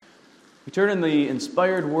We turn in the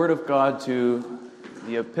inspired Word of God to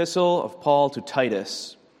the epistle of Paul to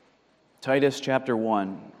Titus. Titus chapter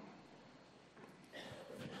 1.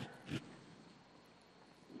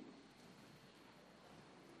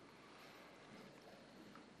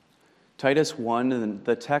 Titus 1, and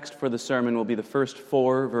the text for the sermon will be the first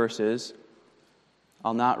 4 verses.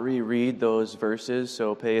 I'll not reread those verses,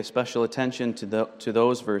 so pay special attention to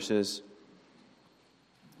those verses.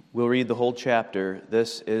 We'll read the whole chapter.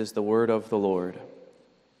 This is the word of the Lord.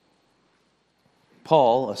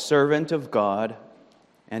 Paul, a servant of God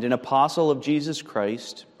and an apostle of Jesus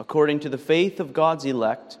Christ, according to the faith of God's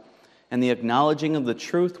elect and the acknowledging of the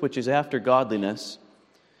truth which is after godliness,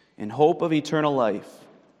 in hope of eternal life,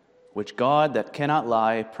 which God that cannot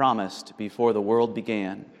lie promised before the world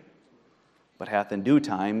began, but hath in due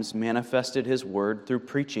times manifested his word through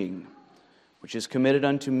preaching, which is committed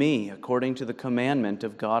unto me according to the commandment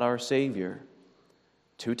of God our Savior.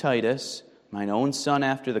 To Titus, mine own son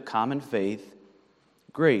after the common faith,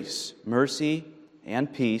 grace, mercy,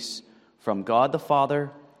 and peace from God the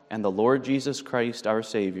Father and the Lord Jesus Christ our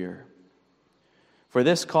Savior. For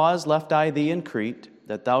this cause left I thee in Crete,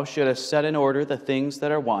 that thou shouldest set in order the things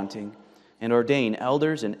that are wanting, and ordain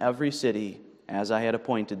elders in every city, as I had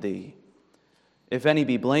appointed thee. If any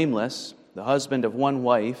be blameless, the husband of one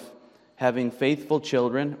wife, having faithful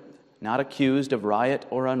children, not accused of riot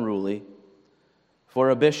or unruly.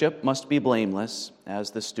 For a bishop must be blameless,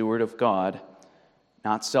 as the steward of God,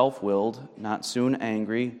 not self-willed, not soon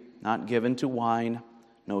angry, not given to wine,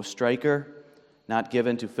 no striker, not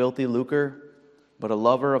given to filthy lucre, but a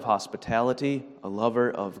lover of hospitality, a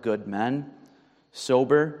lover of good men,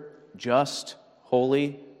 sober, just,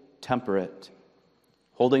 holy, temperate,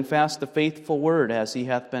 holding fast the faithful word as he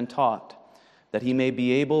hath been taught, that he may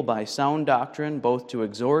be able by sound doctrine both to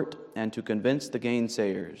exhort and to convince the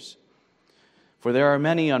gainsayers. For there are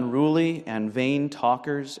many unruly and vain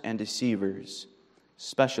talkers and deceivers,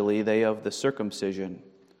 especially they of the circumcision,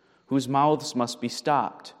 whose mouths must be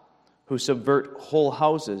stopped, who subvert whole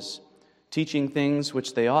houses, teaching things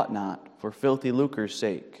which they ought not, for filthy lucre's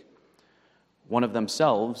sake. One of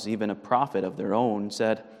themselves, even a prophet of their own,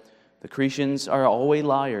 said, The Cretans are always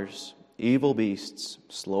liars, evil beasts,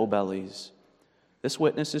 slow bellies. This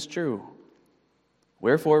witness is true.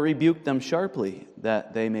 Wherefore rebuke them sharply,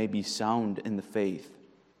 that they may be sound in the faith,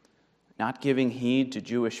 not giving heed to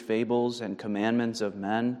Jewish fables and commandments of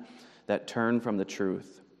men that turn from the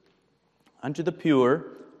truth. Unto the pure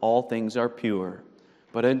all things are pure,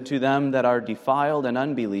 but unto them that are defiled and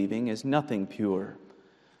unbelieving is nothing pure,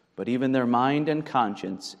 but even their mind and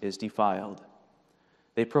conscience is defiled.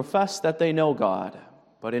 They profess that they know God,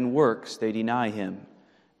 but in works they deny him,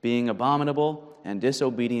 being abominable and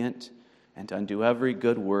disobedient, and unto every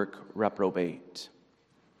good work reprobate.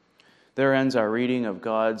 There ends our reading of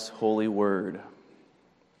God's holy word.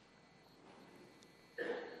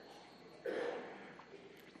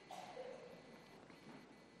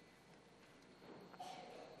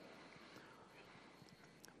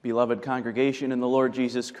 Beloved congregation in the Lord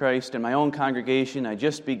Jesus Christ, in my own congregation, I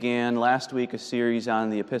just began last week a series on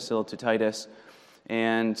the epistle to Titus.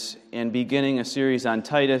 And in beginning a series on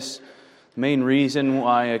Titus, the main reason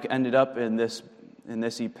why I ended up in this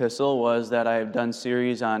epistle was that I have done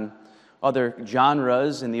series on other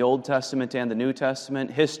genres in the Old Testament and the New Testament,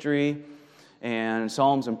 history and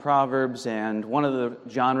Psalms and Proverbs, and one of the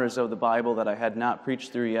genres of the Bible that I had not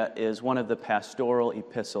preached through yet is one of the pastoral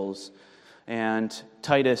epistles. And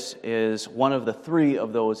Titus is one of the 3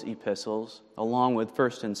 of those epistles, along with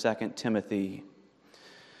 1st and 2nd Timothy.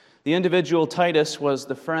 The individual Titus was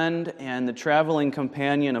the friend and the traveling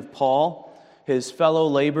companion of Paul, his fellow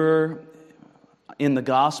laborer in the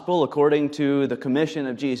gospel according to the commission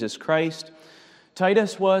of Jesus Christ.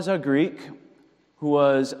 Titus was a Greek who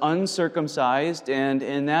was uncircumcised, and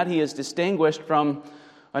in that he is distinguished from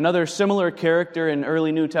another similar character in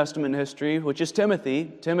early New Testament history, which is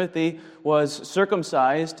Timothy. Timothy was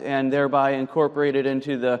circumcised and thereby incorporated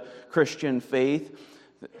into the Christian faith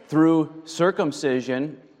through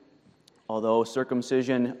circumcision, although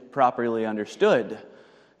circumcision properly understood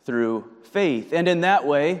through faith. And in that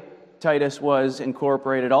way, Titus was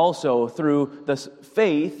incorporated also through the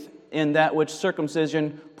faith in that which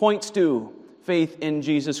circumcision points to, faith in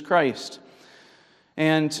Jesus Christ.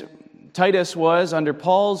 And Titus was, under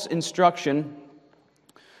Paul's instruction,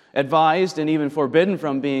 advised and even forbidden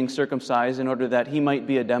from being circumcised in order that he might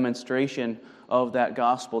be a demonstration of that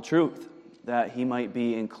gospel truth, that he might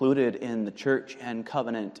be included in the church and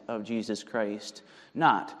covenant of Jesus Christ,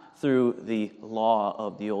 not through the law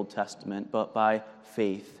of the Old Testament, but by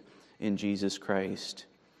faith in Jesus Christ.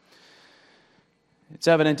 It's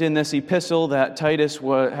evident in this epistle that Titus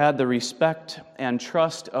had the respect and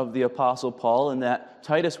trust of the Apostle Paul, and that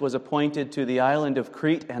Titus was appointed to the island of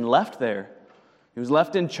Crete and left there. He was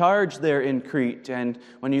left in charge there in Crete. And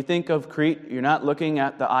when you think of Crete, you're not looking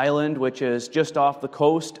at the island which is just off the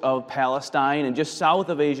coast of Palestine and just south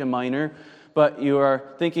of Asia Minor, but you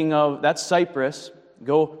are thinking of, that's Cyprus.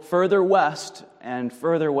 Go further west, and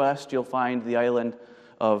further west you'll find the island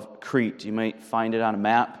of Crete. You might find it on a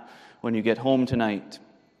map when you get home tonight.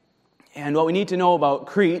 And what we need to know about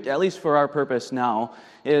Crete, at least for our purpose now,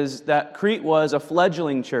 is that Crete was a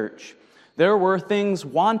fledgling church. There were things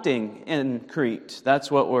wanting in Crete. That's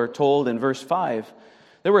what we're told in verse 5.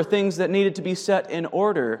 There were things that needed to be set in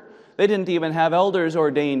order. They didn't even have elders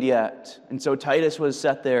ordained yet. And so Titus was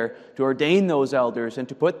set there to ordain those elders and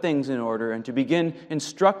to put things in order and to begin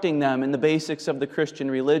instructing them in the basics of the Christian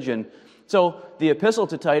religion. So the epistle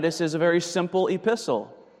to Titus is a very simple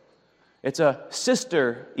epistle. It's a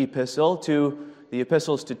sister epistle to the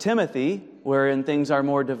epistles to Timothy, wherein things are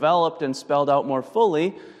more developed and spelled out more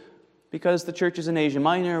fully, because the churches in Asia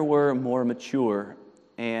Minor were more mature,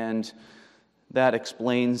 and that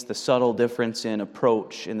explains the subtle difference in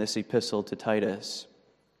approach in this epistle to Titus.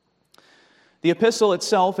 The epistle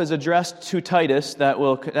itself is addressed to Titus, that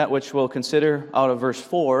which we'll consider out of verse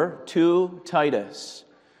 4, to Titus.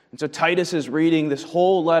 And so Titus is reading this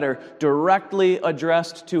whole letter directly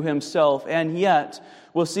addressed to himself, and yet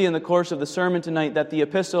we'll see in the course of the sermon tonight that the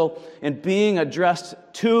epistle, in being addressed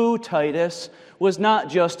to Titus, was not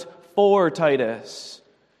just for Titus.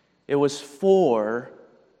 It was for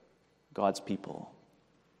God's people.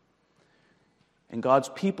 And God's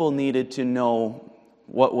people needed to know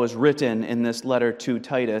what was written in this letter to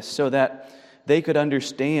Titus so that they could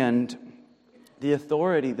understand the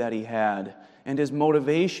authority that he had and his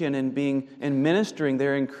motivation in ministering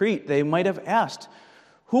there in Crete. They might have asked,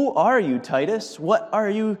 "Who are you, Titus? What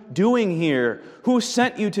are you doing here? Who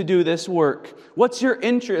sent you to do this work? What's your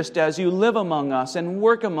interest as you live among us and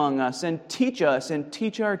work among us and teach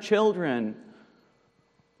our children?"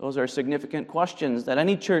 Those are significant questions that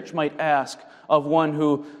any church might ask of one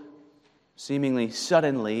who seemingly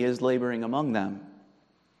suddenly is laboring among them.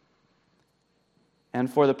 And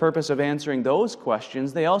for the purpose of answering those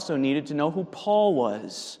questions, they also needed to know who Paul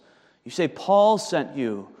was. You say, Paul sent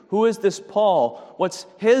you. Who is this Paul? What's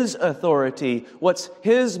his authority? What's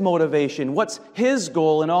his motivation? What's his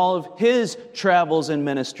goal in all of his travels and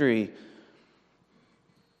ministry?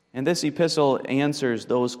 And this epistle answers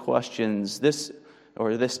those questions. This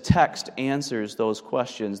text answers those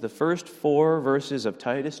questions. The first 4 verses of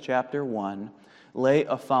Titus chapter 1 lay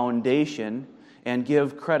a foundation and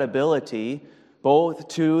give credibility both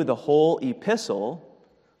to the whole epistle,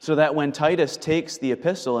 so that when Titus takes the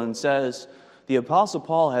epistle and says, "The Apostle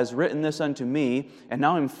Paul has written this unto me, and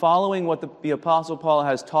now I'm following what the Apostle Paul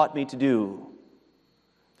has taught me to do,"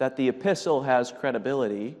 that the epistle has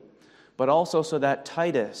credibility, but also so that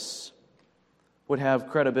Titus would have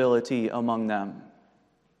credibility among them.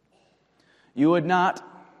 You would not,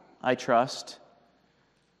 I trust,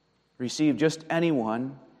 receive just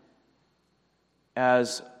anyone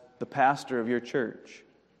as the pastor of your church.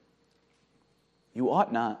 You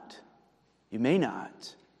ought not. You may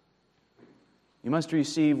not. You must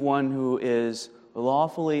receive one who is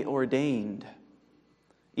lawfully ordained,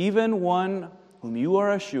 even one whom you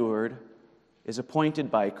are assured is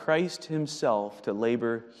appointed by Christ himself to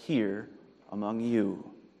labor here among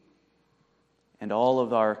you. And all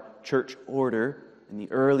of our church order and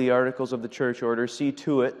the early articles of the church order see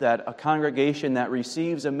to it that a congregation that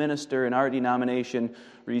receives a minister in our denomination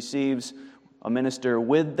receives a minister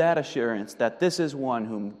with that assurance that this is one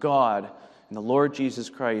whom God and the Lord Jesus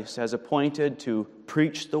Christ has appointed to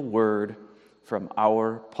preach the word from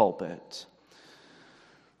our pulpit.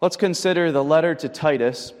 Let's consider the letter to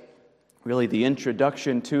Titus, really the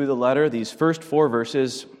introduction to the letter, these first 4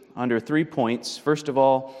 verses under 3 points. First of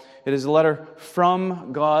all, it is a letter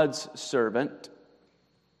from God's servant.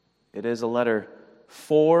 It is a letter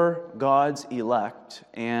for God's elect,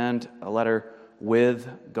 and a letter with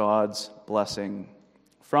God's blessing.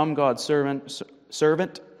 From God's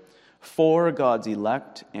servant, for God's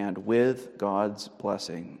elect, and with God's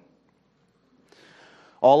blessing.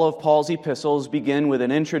 All of Paul's epistles begin with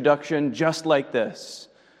an introduction just like this.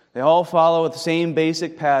 They all follow the same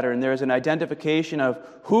basic pattern. There's an identification of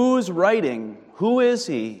who's writing, who is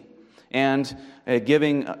he, and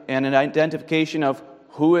an identification of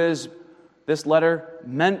who is this letter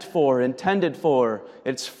meant for, intended for.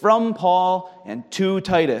 It's from Paul and to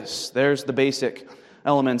Titus. There's the basic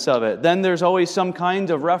elements of it. Then there's always some kind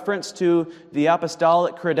of reference to the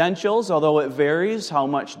apostolic credentials, although it varies how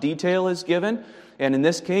much detail is given. And in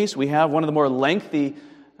this case, we have one of the more lengthy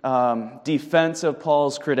defense of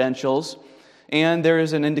Paul's credentials. And there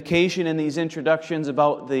is an indication in these introductions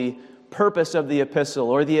about the purpose of the epistle,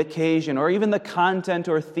 or the occasion, or even the content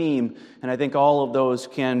or theme. And I think all of those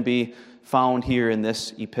can be found here in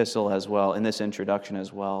this epistle as well, in this introduction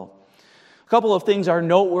as well. A couple of things are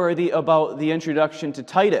noteworthy about the introduction to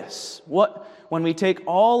Titus. When we take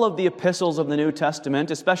all of the epistles of the New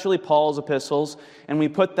Testament, especially Paul's epistles, and we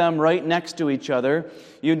put them right next to each other,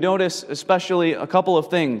 you'd notice especially a couple of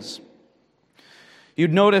things.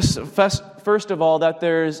 You'd notice, first of all, that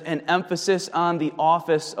there's an emphasis on the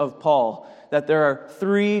office of Paul, that there are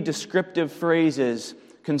 3 descriptive phrases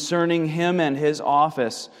concerning him and his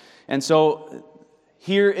office. And so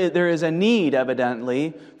here there is a need,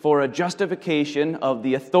 evidently, for a justification of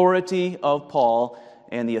the authority of Paul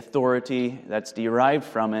and the authority that's derived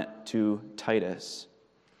from it to Titus.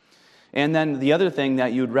 And then the other thing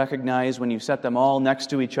that you'd recognize when you set them all next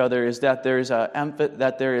to each other is that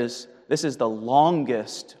this is the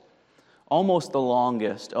longest, almost the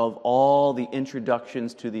longest of all the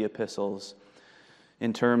introductions to the epistles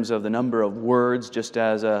in terms of the number of words, just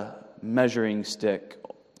as a measuring stick.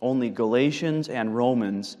 Only Galatians and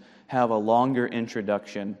Romans have a longer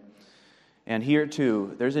introduction. And here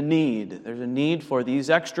too, there's a need. There's a need for these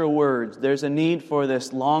extra words. There's a need for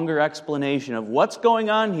this longer explanation of what's going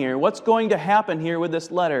on here, what's going to happen here with this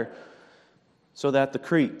letter, so that the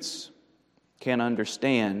Cretes can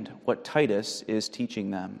understand what Titus is teaching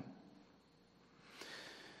them.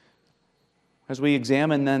 As we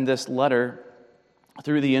examine then this letter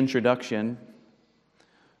through the introduction,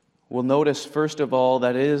 we'll notice first of all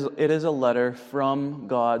that it is a letter from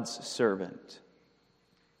God's servant.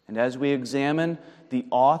 And as we examine the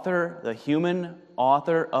author, the human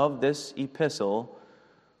author of this epistle,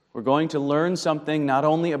 we're going to learn something not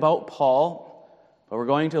only about Paul, but we're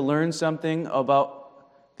going to learn something about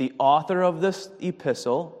the author of this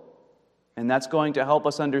epistle, and that's going to help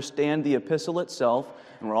us understand the epistle itself,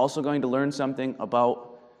 and we're also going to learn something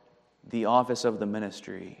about the office of the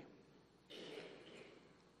ministry.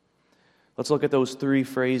 Let's look at those 3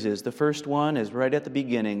 phrases. The first one is right at the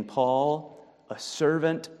beginning. Paul, a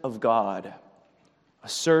servant of God. A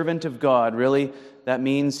servant of God. Really, that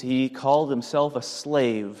means he called himself a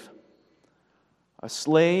slave. A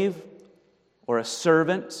slave or a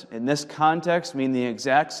servant, in this context, mean the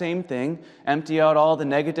exact same thing. Empty out all the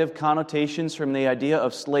negative connotations from the idea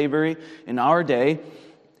of slavery in our day,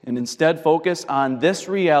 and instead focus on this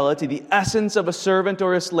reality. The essence of a servant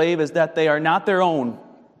or a slave is that they are not their own,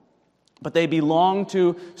 but they belong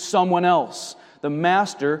to someone else. The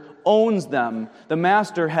master owns them. The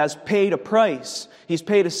master has paid a price. He's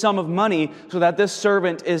paid a sum of money so that this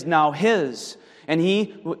servant is now his. And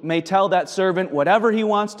he may tell that servant whatever he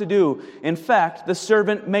wants to do. In fact, the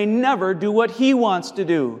servant may never do what he wants to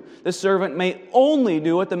do. The servant may only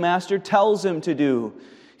do what the master tells him to do.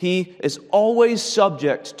 He is always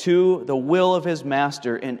subject to the will of his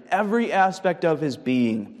master in every aspect of his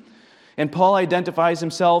being. And Paul identifies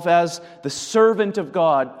himself as the servant of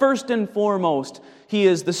God. First and foremost, he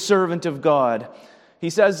is the servant of God. He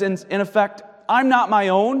says, in effect, I'm not my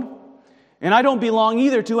own, and I don't belong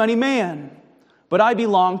either to any man. But I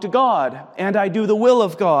belong to God, and I do the will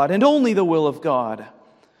of God, and only the will of God.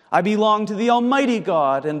 I belong to the Almighty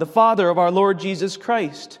God and the Father of our Lord Jesus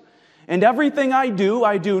Christ. And everything I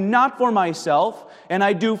do not for myself, and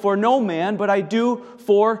I do for no man, but I do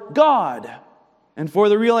for God, and for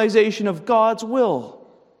the realization of God's will.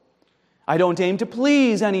 I don't aim to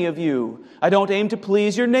please any of you. I don't aim to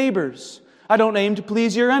please your neighbors. I don't aim to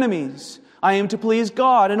please your enemies. I aim to please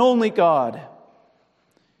God and only God.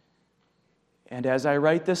 And as I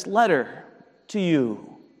write this letter to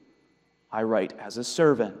you, I write as a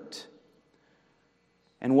servant.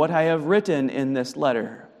 And what I have written in this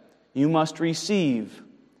letter, you must receive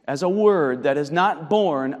as a word that is not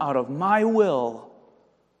born out of my will,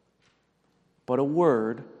 but a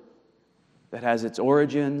word that has its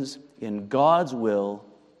origins in God's will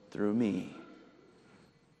through me.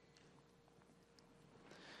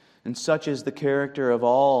 And such is the character of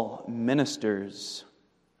all ministers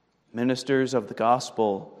of the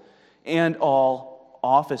gospel, and all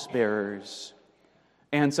office bearers.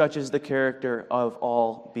 And such is the character of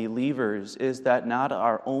all believers, is that not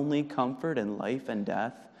our only comfort in life and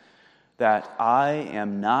death, that I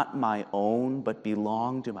am not my own, but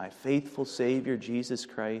belong to my faithful Savior, Jesus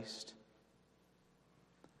Christ.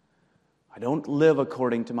 I don't live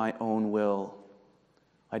according to my own will.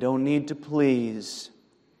 I don't need to please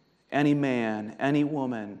any man, any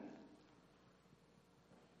woman.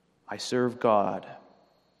 I serve God.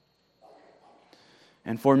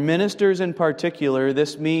 And for ministers in particular,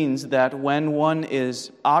 this means that when one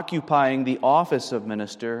is occupying the office of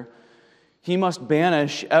minister, he must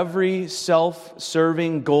banish every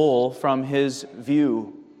self-serving goal from his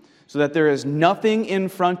view, so that there is nothing in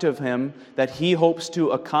front of him that he hopes to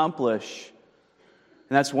accomplish.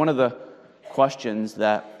 And that's one of the questions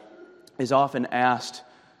that is often asked,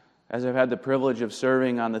 as I've had the privilege of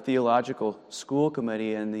serving on the theological school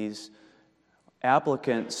committee, and these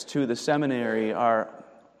applicants to the seminary are,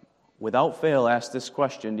 without fail, asked this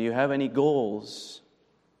question: do you have any goals?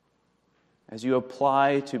 As you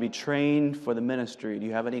apply to be trained for the ministry, do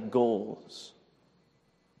you have any goals?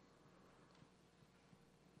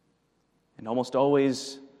 And almost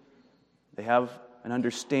always they have an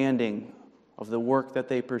understanding of the work that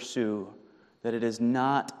they pursue, that it is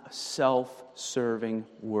not a self-serving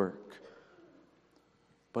work,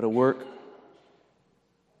 but a work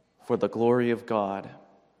for the glory of God.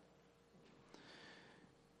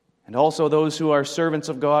 And also those who are servants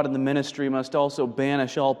of God in the ministry must also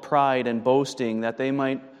banish all pride and boasting that they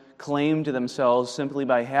might claim to themselves simply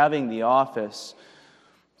by having the office.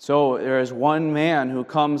 So there is one man who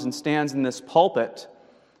comes and stands in this pulpit,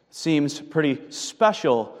 seems pretty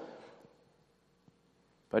special,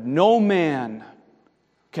 but no man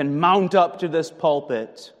can mount up to this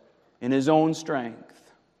pulpit in his own strength.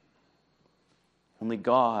 Only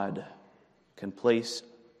God can place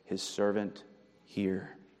His servant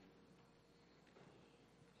here.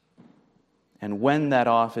 And when that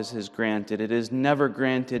office is granted, it is never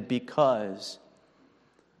granted because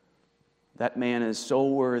that man is so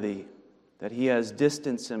worthy that he has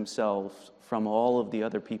distanced himself from all of the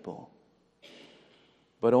other people,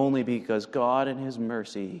 but only because God in His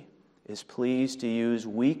mercy is pleased to use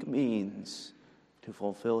weak means to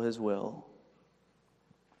fulfill His will.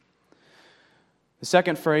 The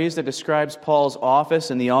second phrase that describes Paul's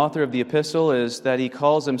office and the author of the epistle is that he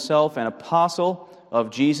calls himself an apostle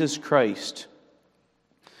of Jesus Christ.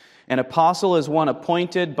 An apostle is one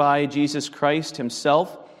appointed by Jesus Christ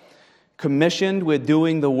Himself, commissioned with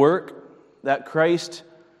doing the work that Christ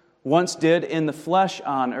once did in the flesh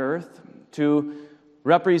on earth, to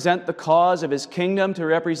represent the cause of His kingdom, to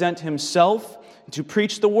represent Himself, to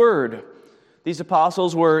preach the word. These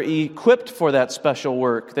apostles were equipped for that special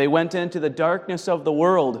work. They went into the darkness of the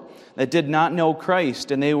world that did not know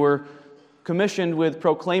Christ, and they were commissioned with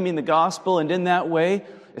proclaiming the gospel, and in that way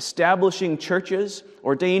establishing churches,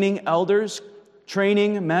 ordaining elders,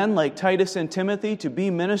 training men like Titus and Timothy to be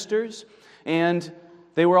ministers, and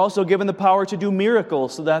they were also given the power to do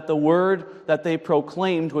miracles so that the word that they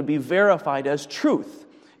proclaimed would be verified as truth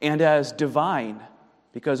and as divine,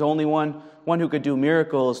 because only one who could do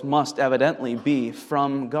miracles must evidently be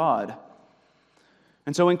from God.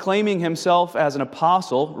 And so in claiming himself as an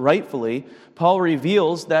apostle, rightfully, Paul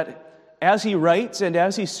reveals that as he writes and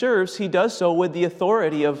as he serves, he does so with the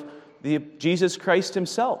authority of Jesus Christ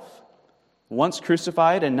Himself, once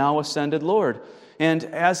crucified and now ascended Lord. And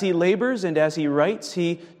as he labors and as he writes,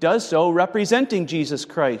 he does so representing Jesus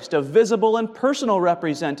Christ, a visible and personal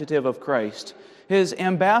representative of Christ, His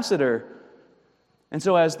ambassador. And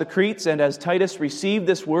so as the Cretes and as Titus receive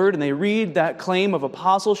this word and they read that claim of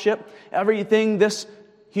apostleship, everything this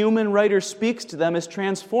human writer speaks to them is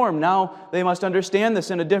transformed. Now they must understand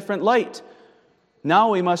this in a different light.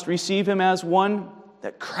 Now we must receive Him as one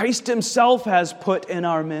that Christ Himself has put in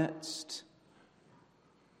our midst.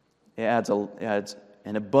 It adds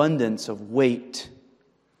an abundance of weight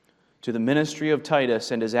to the ministry of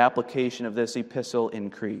Titus and his application of this epistle in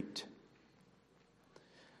Crete.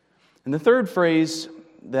 And the third phrase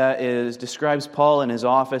that describes Paul in his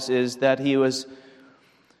office is that he was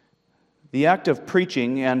the act of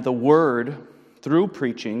preaching, and the word through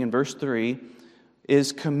preaching, in verse 3,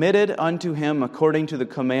 is committed unto him according to the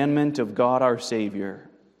commandment of God our Savior.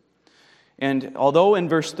 And although in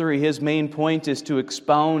verse 3 his main point is to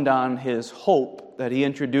expound on his hope that he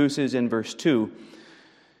introduces in verse 2,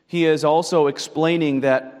 he is also explaining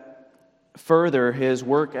that further his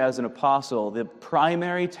work as an apostle. The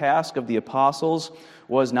primary task of the apostles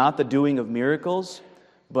was not the doing of miracles,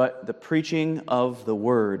 but the preaching of the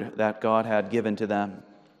word that God had given to them.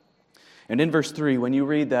 And in verse 3, when you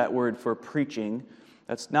read that word for preaching,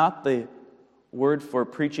 that's not the word for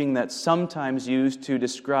preaching that's sometimes used to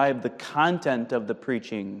describe the content of the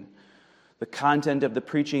preaching. The content of the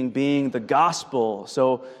preaching being the gospel,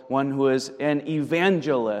 so one who is an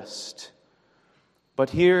evangelist. But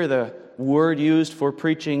here the word used for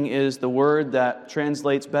preaching is the word that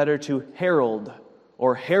translates better to herald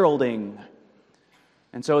or heralding.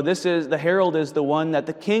 And so the herald is the one that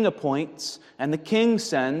the king appoints and the king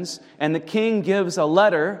sends, and the king gives a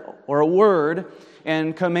letter or a word,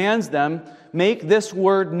 and commands them, "Make this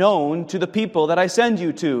word known to the people that I send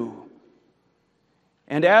you to."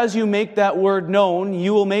 And as you make that word known,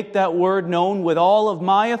 you will make that word known with all of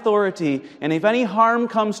my authority. And if any harm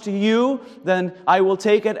comes to you, then I will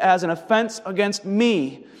take it as an offense against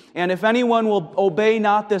me. And if anyone will obey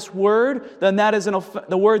not this word, then that is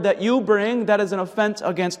the word that you bring, that is an offense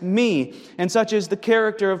against me. And such is the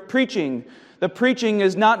character of preaching. The preaching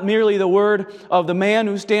is not merely the word of the man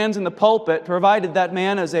who stands in the pulpit, provided that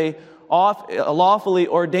man is a lawfully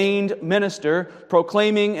ordained minister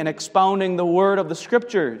proclaiming and expounding the word of the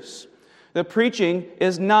Scriptures. The preaching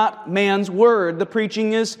is not man's word. The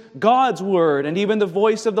preaching is God's word and even the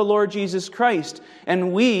voice of the Lord Jesus Christ.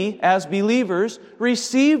 And we, as believers,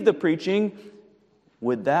 receive the preaching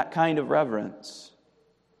with that kind of reverence.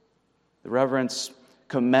 The reverence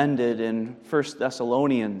commended in 1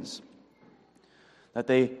 Thessalonians, that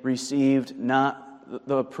they received not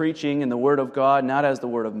the preaching and the word of God, not as the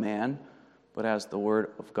word of man, but as the word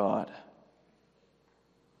of God.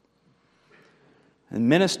 And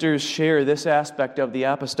ministers share this aspect of the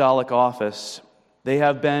apostolic office. They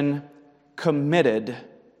have been committed,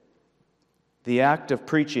 the act of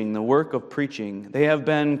preaching, the work of preaching. They have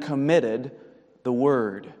been committed the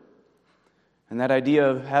word. And that idea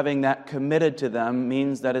of having that committed to them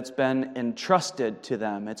means that it's been entrusted to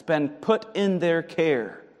them. It's been put in their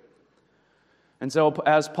care. And so,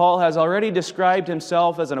 as Paul has already described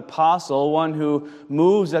himself as an apostle, one who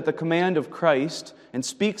moves at the command of Christ and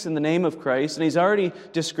speaks in the name of Christ, and he's already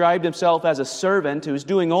described himself as a servant who's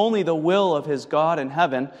doing only the will of his God in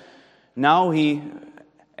heaven, now he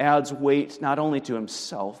adds weight not only to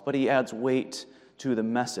himself, but he adds weight to the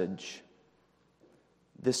message.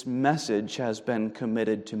 This message has been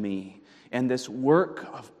committed to me, and this work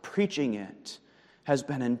of preaching it has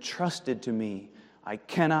been entrusted to me. I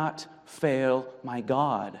cannot fail my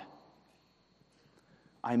God.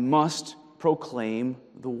 I must proclaim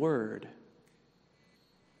the word.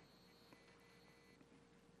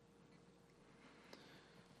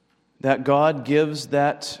 That God gives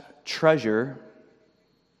that treasure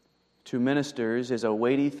to ministers is a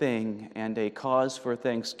weighty thing and a cause for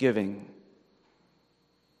thanksgiving.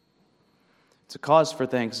 It's a cause for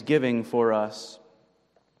thanksgiving for us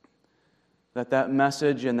that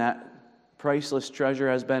message and that priceless treasure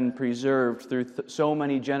has been preserved through so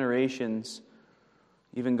many generations,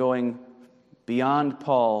 even going beyond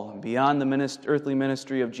Paul, beyond the earthly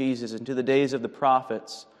ministry of Jesus, into the days of the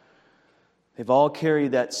prophets. They've all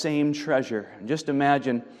carried that same treasure. And just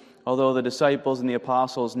imagine, although the disciples and the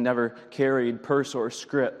apostles never carried purse or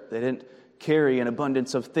scrip, they didn't carry an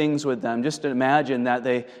abundance of things with them. Just imagine that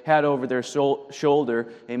they had over their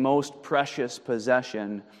shoulder a most precious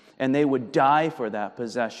possession, and they would die for that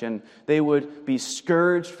possession. They would be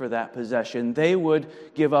scourged for that possession. They would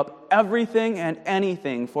give up everything and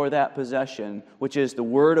anything for that possession, which is the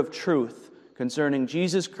word of truth concerning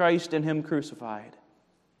Jesus Christ and Him crucified.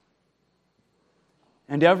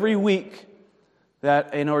 And every week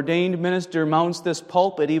that an ordained minister mounts this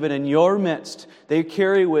pulpit, even in your midst, they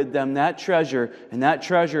carry with them that treasure, and that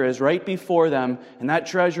treasure is right before them, and that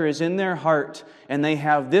treasure is in their heart, and they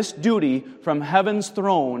have this duty from heaven's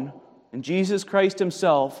throne, and Jesus Christ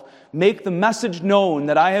Himself, make the message known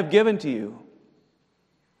that I have given to you.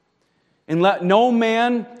 And let no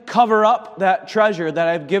man cover up that treasure that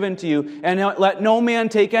I've given to you. And let no man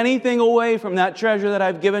take anything away from that treasure that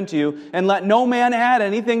I've given to you. And let no man add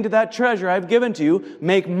anything to that treasure I've given to you.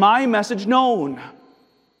 Make my message known.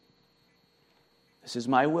 This is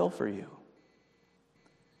my will for you.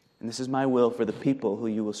 And this is my will for the people who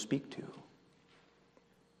you will speak to.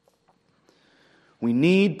 We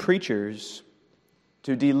need preachers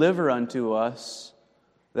to deliver unto us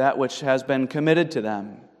that which has been committed to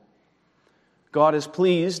them. God is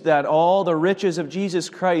pleased that all the riches of Jesus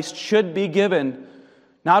Christ should be given,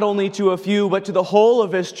 not only to a few, but to the whole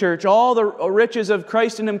of His church. All the riches of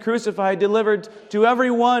Christ and Him crucified delivered to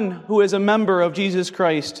everyone who is a member of Jesus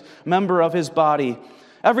Christ, member of His body.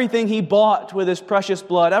 Everything He bought with His precious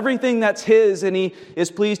blood, everything that's His and He is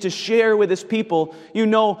pleased to share with His people. You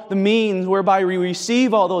know the means whereby we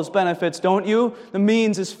receive all those benefits, don't you? The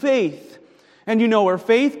means is faith. And you know where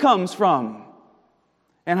faith comes from.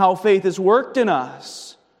 And how faith is worked in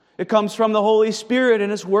us. It comes from the Holy Spirit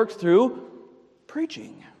and is worked through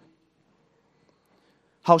preaching.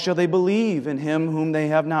 How shall they believe in Him whom they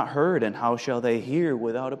have not heard? And how shall they hear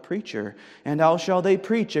without a preacher? And how shall they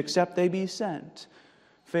preach except they be sent?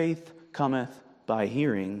 Faith cometh by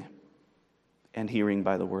hearing, and hearing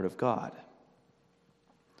by the word of God.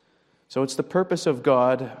 So it's the purpose of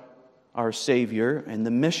God, our Savior, and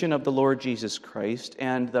the mission of the Lord Jesus Christ,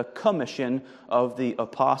 and the commission of the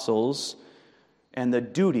apostles and the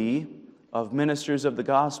duty of ministers of the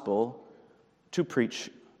gospel to preach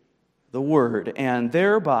the word, and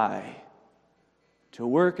thereby to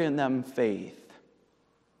work in them faith,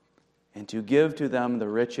 and to give to them the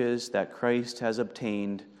riches that Christ has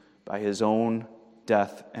obtained by his own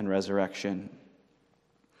death and resurrection.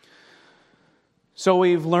 So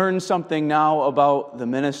we've learned something now about the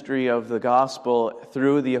ministry of the gospel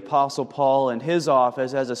through the Apostle Paul and his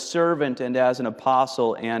office as a servant and as an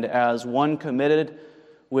apostle and as one committed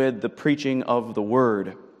with the preaching of the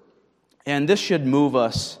word. And this should move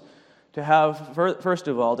us to have, first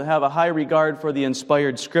of all, to have a high regard for the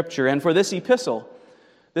inspired Scripture and for this epistle.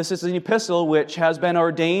 This is an epistle which has been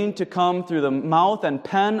ordained to come through the mouth and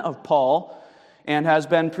pen of Paul and has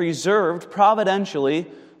been preserved providentially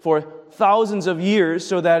for thousands of years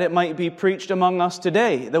so that it might be preached among us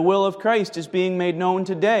today. The will of Christ is being made known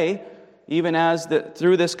today, even as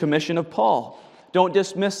through this commission of Paul. Don't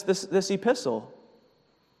dismiss this epistle.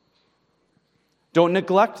 Don't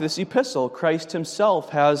neglect this epistle. Christ himself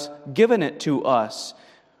has given it to us.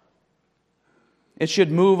 It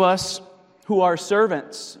should move us who are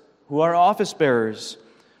servants, who are office bearers,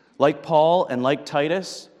 like Paul and like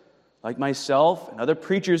Titus, like myself and other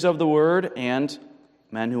preachers of the word, and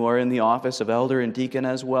men who are in the office of elder and deacon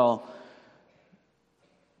as well.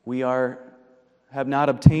 We have not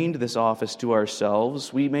obtained this office to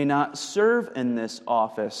ourselves. We may not serve in this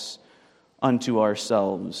office unto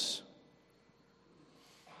ourselves.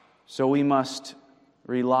 So we must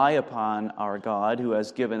rely upon our God who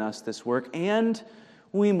has given us this work, and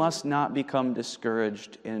we must not become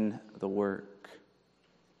discouraged in the work.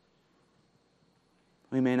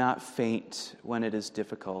 We may not faint when it is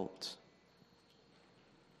difficult.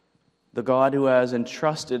 The God who has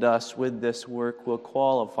entrusted us with this work will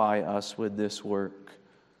qualify us with this work.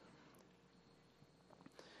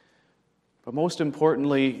 But most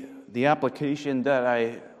importantly, the application that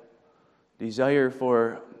I desire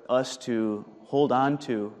for us to hold on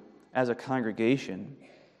to as a congregation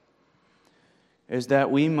is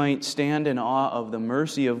that we might stand in awe of the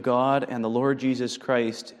mercy of God and the Lord Jesus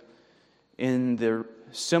Christ in the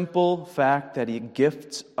simple fact that he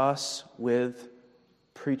gifts us with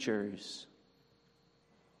preachers.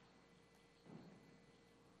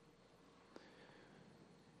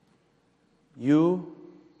 You,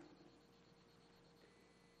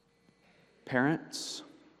 parents,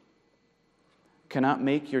 cannot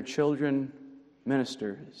make your children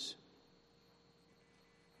ministers.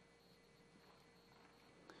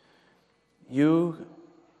 You,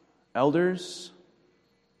 elders,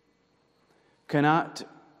 cannot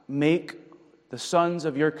make the sons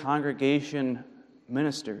of your congregation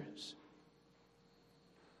ministers.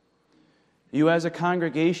 You as a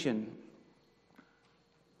congregation,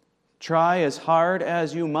 try as hard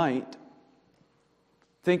as you might,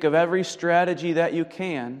 think of every strategy that you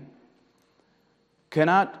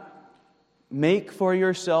cannot make for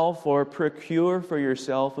yourself or procure for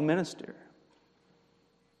yourself a minister.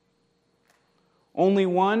 Only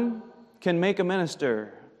one can make a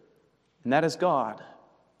minister, and that is God.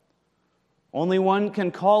 Only one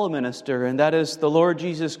can call a minister, and that is the Lord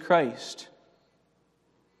Jesus Christ.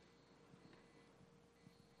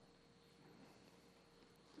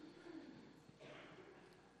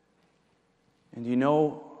 And you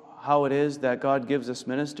know how it is that God gives us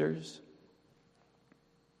ministers?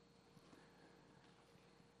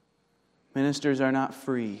 Ministers are not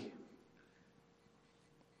free.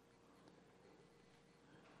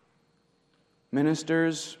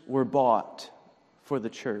 Ministers were bought for the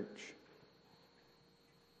church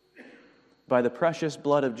by the precious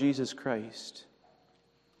blood of Jesus Christ.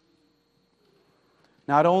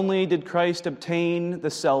 Not only did Christ obtain the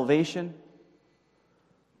salvation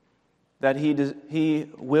that he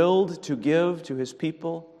willed to give to his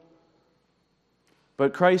people,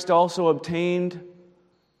 but Christ also obtained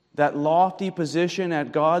that lofty position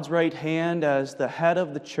at God's right hand as the head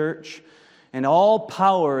of the church, and all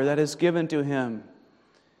power that is given to him.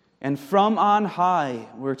 And from on high,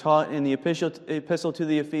 we're taught in the epistle to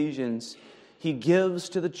the Ephesians, he gives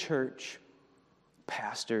to the church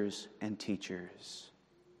pastors and teachers.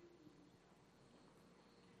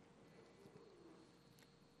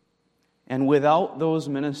 And without those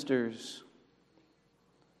ministers,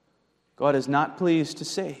 God is not pleased to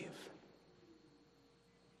save.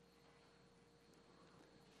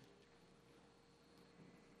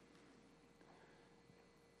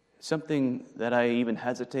 Something that I even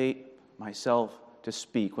hesitate myself to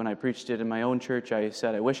speak. When I preached it in my own church, I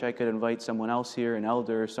said, I wish I could invite someone else here, an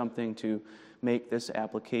elder or something, to make this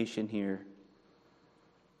application here.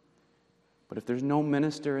 But if there's no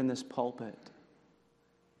minister in this pulpit,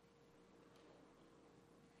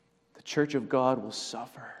 the church of God will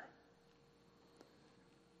suffer.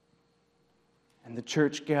 And the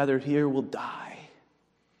church gathered here will die.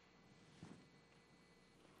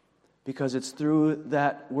 Because it's through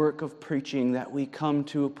that work of preaching that we come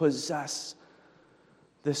to possess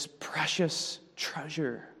this precious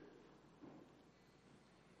treasure.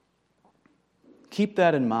 Keep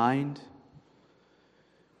that in mind.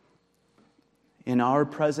 In our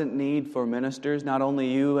present need for ministers, not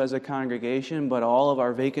only you as a congregation, but all of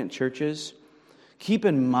our vacant churches, keep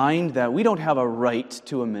in mind that we don't have a right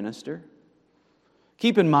to a minister.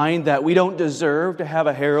 Keep in mind that we don't deserve to have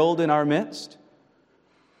a herald in our midst.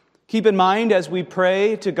 Keep in mind as we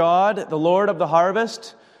pray to God, the Lord of the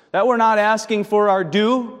harvest, that we're not asking for our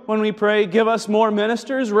due when we pray, give us more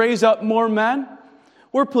ministers, raise up more men.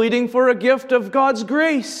 We're pleading for a gift of God's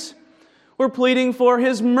grace. We're pleading for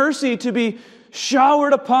His mercy to be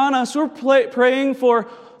showered upon us. We're praying for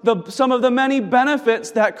some of the many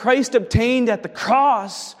benefits that Christ obtained at the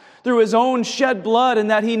cross through His own shed blood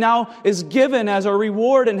and that He now is given as a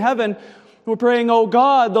reward in heaven. We're praying, oh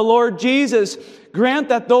God, the Lord Jesus, grant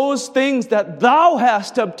that those things that Thou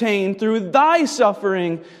hast obtained through Thy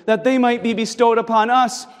suffering, that they might be bestowed upon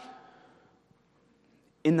us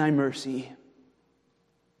in Thy mercy.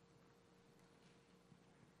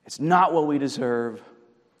 It's not what we deserve.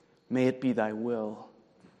 May it be Thy will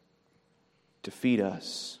to feed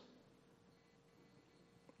us.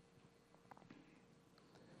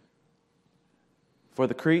 For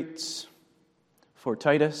the Cretes, for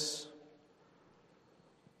Titus,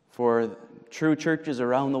 for true churches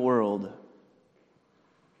around the world,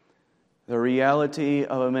 the reality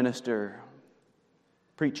of a minister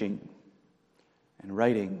preaching and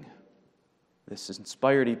writing this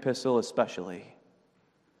inspired epistle especially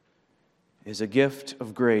is a gift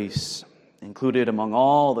of grace included among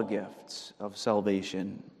all the gifts of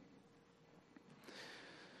salvation.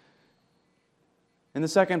 In the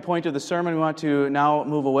second point of the sermon, we want to now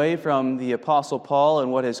move away from the Apostle Paul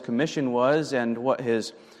and what his commission was and what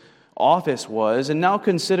his office was, and now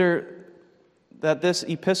consider that this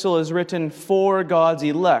epistle is written for God's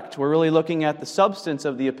elect. We're really looking at the substance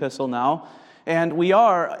of the epistle now, and we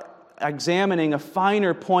are examining a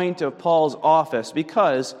finer point of Paul's office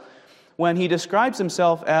because when he describes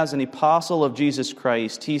himself as an apostle of Jesus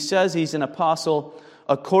Christ, he says he's an apostle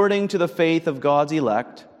according to the faith of God's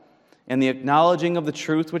elect and the acknowledging of the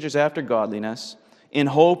truth which is after godliness, in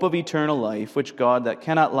hope of eternal life, which God that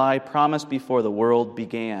cannot lie promised before the world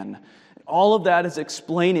began. All of that is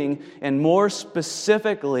explaining and more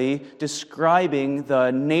specifically describing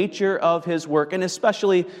the nature of his work and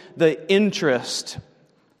especially the interest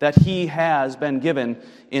that he has been given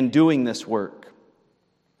in doing this work.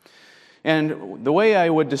 And the way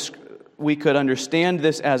we could understand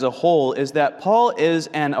this as a whole is that Paul is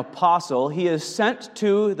an apostle. He is sent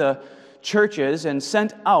to the churches and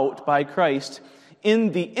sent out by Christ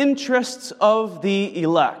in the interests of the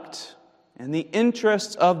elect. In the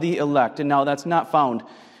interests of the elect. And now that's not found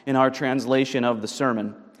in our translation of the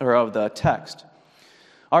sermon, or of the text.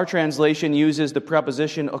 Our translation uses the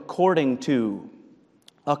preposition according to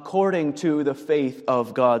the faith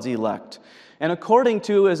of God's elect. And according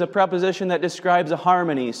to is a preposition that describes a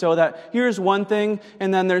harmony, so that here's one thing,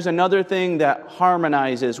 and then there's another thing that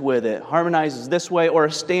harmonizes with it. Harmonizes this way, or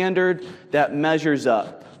a standard that measures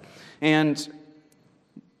up. And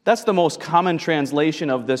that's the most common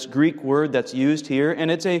translation of this Greek word that's used here,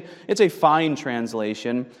 and it's a fine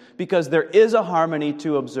translation because there is a harmony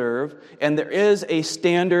to observe, and there is a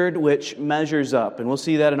standard which measures up, and we'll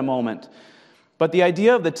see that in a moment. But the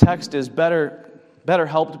idea of the text is better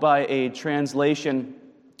helped by a translation,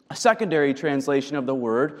 a secondary translation of the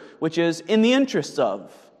word, which is in the interests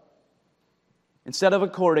of. Instead of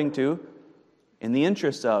according to, in the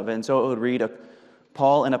interests of. And so it would read,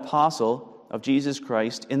 Paul, an apostle of Jesus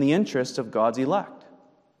Christ, in the interests of God's elect.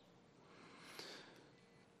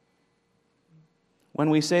 When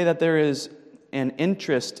we say that there is an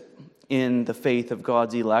interest in the faith of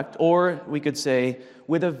God's elect, or we could say,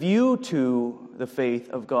 with a view to the faith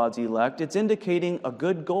of God's elect, it's indicating a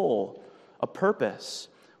good goal, a purpose.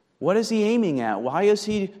 What is he aiming at? Why is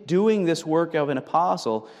he doing this work of an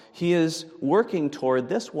apostle? He is working toward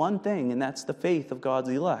this one thing, and that's the faith of God's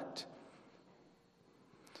elect.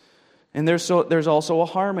 And there's also a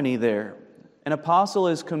harmony there. An apostle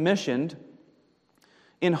is commissioned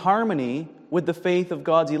in harmony with the faith of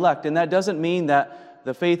God's elect. And that doesn't mean that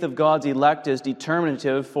the faith of God's elect is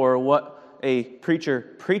determinative for what a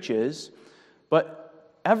preacher preaches,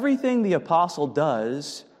 but everything the apostle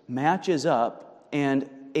does matches up and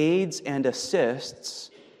aids and assists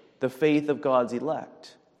the faith of God's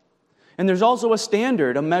elect. And there's also a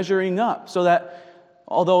standard, a measuring up, so that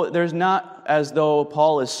although there's not as though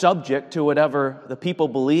Paul is subject to whatever the people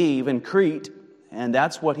believe in Crete, and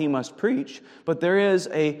that's what he must preach, but there is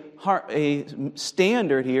a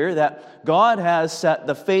standard here that God has set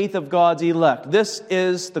the faith of God's elect. This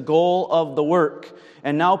is the goal of the work.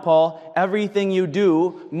 And now, Paul, everything you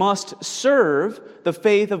do must serve the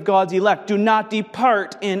faith of God's elect. Do not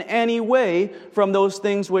depart in any way from those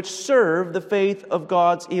things which serve the faith of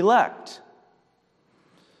God's elect.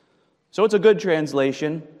 So it's a good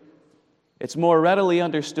translation. It's more readily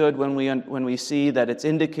understood when we see that it's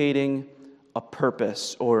indicating a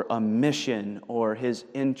purpose or a mission or his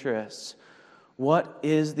interests. What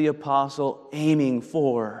is the apostle aiming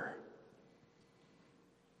for?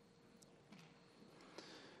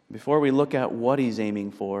 Before we look at what he's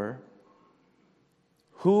aiming for,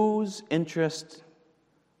 whose interests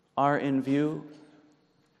are in view?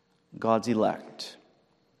 God's elect.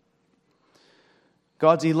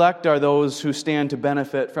 God's elect are those who stand to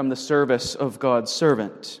benefit from the service of God's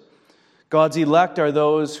servant. God's elect are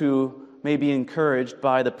those who may be encouraged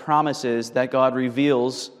by the promises that God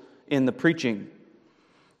reveals in the preaching.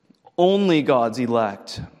 Only God's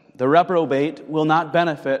elect. The reprobate will not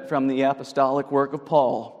benefit from the apostolic work of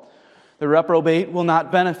Paul. The reprobate will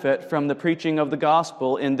not benefit from the preaching of the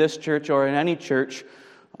gospel in this church or in any church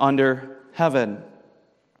under heaven.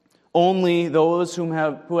 Only those who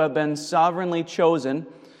have been sovereignly chosen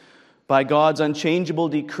by God's unchangeable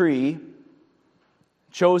decree,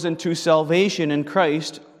 chosen to salvation in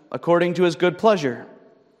Christ according to his good pleasure.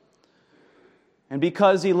 And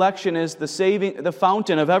because election is the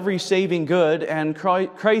fountain of every saving good, and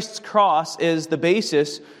Christ's cross is the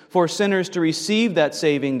basis for sinners to receive that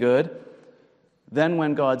saving good, then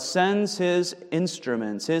when God sends his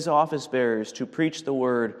instruments, his office bearers, to preach the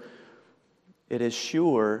word, it is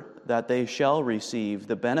sure that they shall receive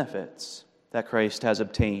the benefits that Christ has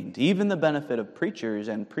obtained, even the benefit of preachers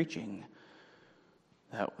and preaching,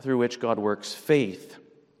 through which God works faith,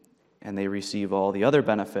 and they receive all the other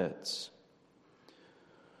benefits.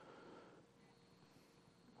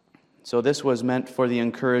 So this was meant for the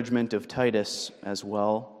encouragement of Titus as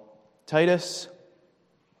well. Titus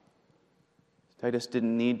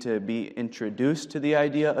didn't need to be introduced to the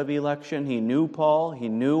idea of election. He knew Paul. He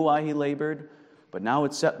knew why he labored. But now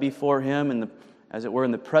it's set before him, as it were,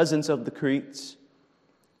 in the presence of the Cretes.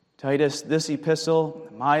 Titus, this epistle,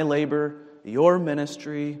 my labor, your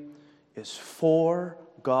ministry, is for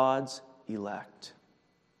God's elect.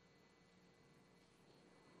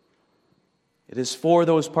 It is for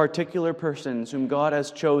those particular persons whom God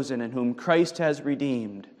has chosen and whom Christ has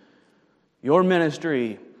redeemed. Your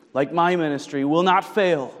ministry, like my ministry, will not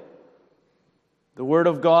fail. The Word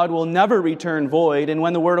of God will never return void, and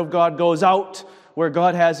when the Word of God goes out where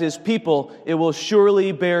God has his people, it will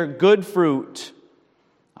surely bear good fruit.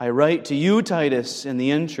 I write to you, Titus, in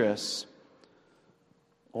the interests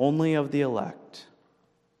only of the elect.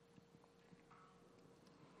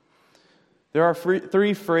 There are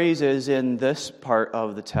three phrases in this part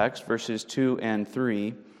of the text, verses 2 and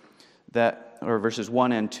 3, or verses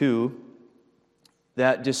 1 and 2,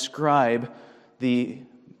 that describe the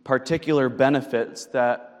particular benefits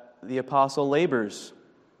that the apostle labors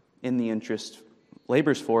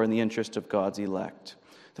for in the interest of God's elect.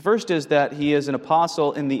 The first is that he is an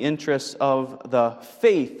apostle in the interests of the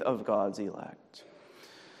faith of God's elect.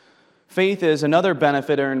 Faith is another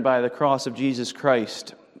benefit earned by the cross of Jesus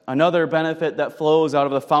Christ, another benefit that flows out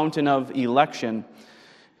of the fountain of election.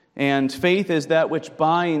 And faith is that which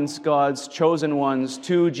binds God's chosen ones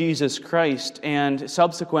to Jesus Christ, and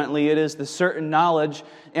subsequently it is the certain knowledge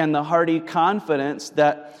and the hearty confidence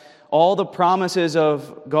that all the promises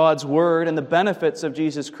of God's Word and the benefits of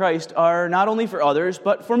Jesus Christ are not only for others,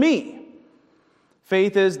 but for me.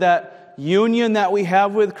 Faith is that union that we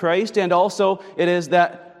have with Christ, and also it is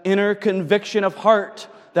that inner conviction of heart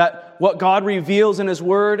that what God reveals in His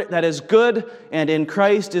Word that is good and in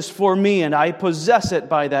Christ is for me, and I possess it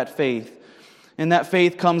by that faith. And that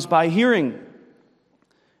faith comes by hearing,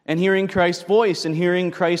 and hearing Christ's voice, and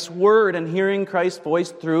hearing Christ's Word, and hearing Christ's voice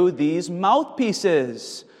through these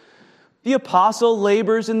mouthpieces. The apostle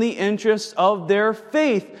labors in the interests of their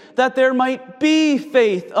faith, that there might be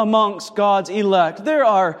faith amongst God's elect. There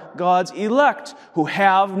are God's elect who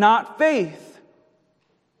have not faith.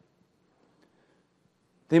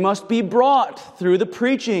 They must be brought through the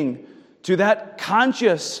preaching to that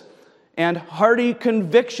conscious and hearty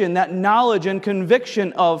conviction, that knowledge and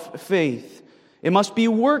conviction of faith. It must be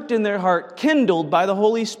worked in their heart, kindled by the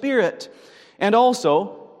Holy Spirit. And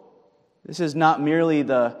also, this is not merely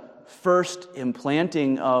the first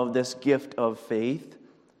implanting of this gift of faith,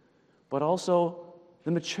 but also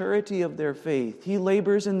the maturity of their faith. He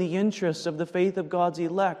labors in the interests of the faith of God's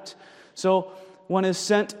elect. So one is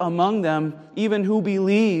sent among them, even who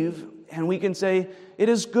believe, and we can say, it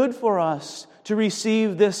is good for us to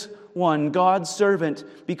receive this one, God's servant,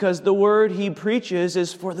 because the word he preaches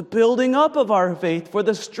is for the building up of our faith, for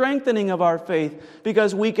the strengthening of our faith,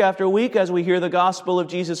 because week after week, as we hear the gospel of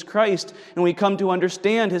Jesus Christ, and we come to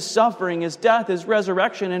understand his suffering, his death, his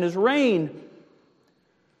resurrection, and his reign,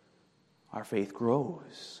 our faith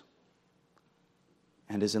grows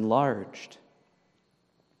and is enlarged.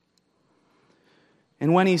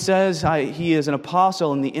 And when he says he is an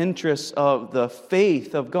apostle in the interests of the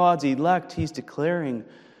faith of God's elect, he's declaring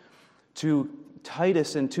to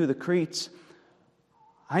Titus and to the Cretes,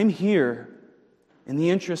 I'm here in the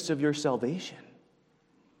interests of your salvation.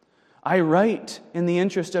 I write in the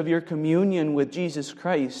interest of your communion with Jesus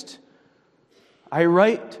Christ. I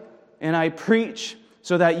write and I preach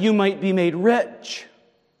so that you might be made rich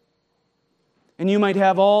and you might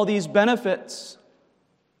have all these benefits.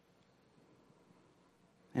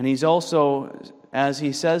 And he's also, as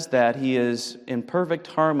he says that, he is in perfect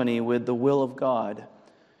harmony with the will of God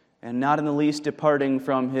and not in the least departing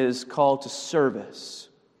from his call to service.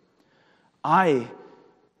 I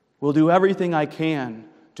will do everything I can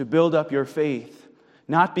to build up your faith,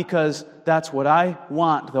 not because that's what I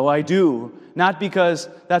want, though I do, not because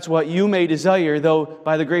that's what you may desire, though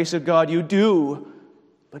by the grace of God you do,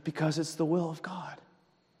 but because it's the will of God.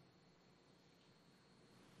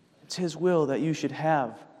 It's his will that you should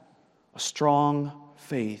have a strong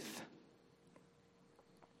faith.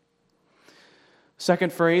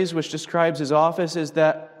 Second phrase, which describes his office, is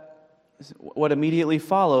that what immediately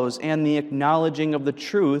follows, and the acknowledging of the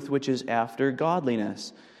truth, which is after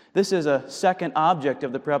godliness. This is a second object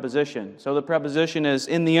of the preposition. So the preposition is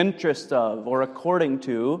in the interest of, or according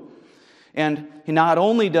to. And not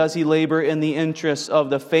only does he labor in the interests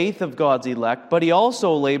of the faith of God's elect, but he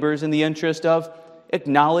also labors in the interest of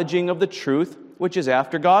acknowledging of the truth, which is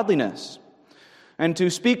after godliness. And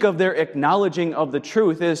to speak of their acknowledging of the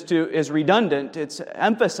truth is redundant. It's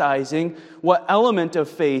emphasizing what element of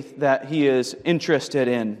faith that he is interested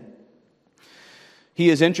in. He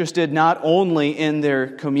is interested not only in their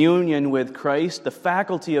communion with Christ, the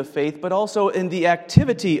faculty of faith, but also in the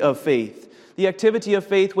activity of faith. The activity of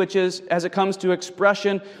faith which is, as it comes to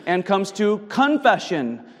expression and comes to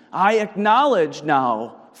confession, I acknowledge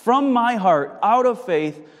now from my heart, out of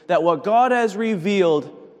faith, that what God has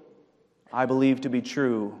revealed I believe to be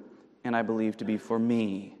true, and I believe to be for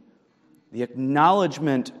me. The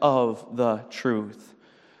acknowledgement of the truth.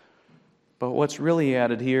 But what's really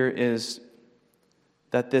added here is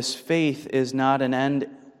that this faith is not an end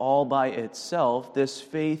all by itself. This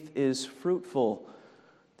faith is fruitful.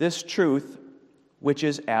 This truth, which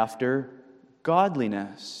is after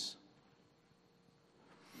godliness.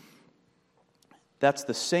 That's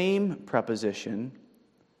the same preposition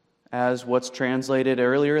as what's translated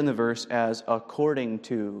earlier in the verse as according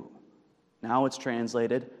to. Now it's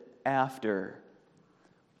translated after.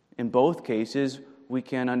 In both cases, we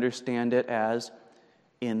can understand it as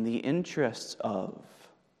in the interests of.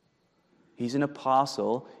 He's an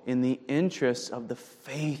apostle in the interests of the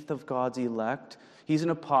faith of God's elect. He's an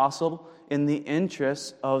apostle in the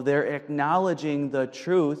interests of their acknowledging the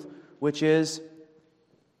truth, which is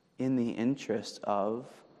in the interest of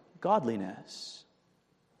godliness.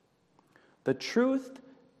 The truth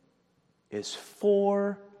is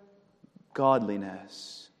for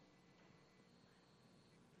godliness.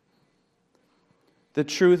 The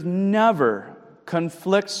truth never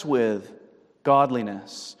conflicts with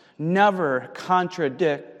godliness, never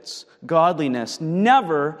contradicts godliness,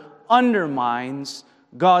 never undermines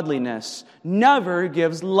godliness, never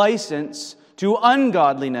gives license to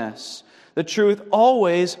ungodliness. The truth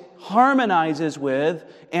always harmonizes with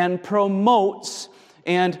and promotes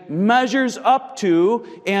and measures up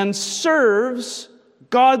to and serves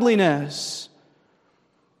godliness.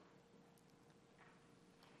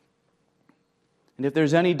 And if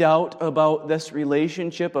there's any doubt about this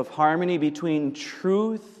relationship of harmony between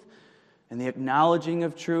truth and the acknowledging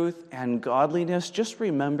of truth and godliness, just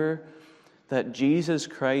remember that Jesus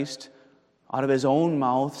Christ, out of his own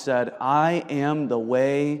mouth, said, I am the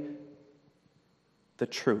way, the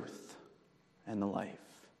truth, and the life.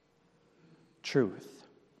 Truth.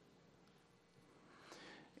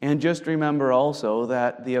 And just remember also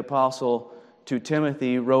that the apostle to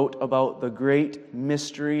Timothy wrote about the great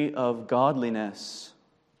mystery of godliness.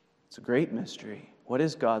 It's a great mystery. What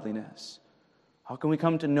is godliness? How can we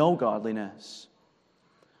come to know godliness?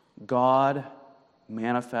 God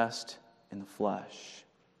manifest in the flesh.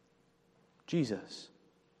 Jesus.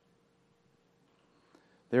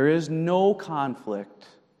 There is no conflict.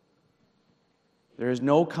 There is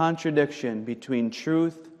no contradiction between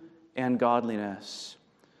truth and godliness.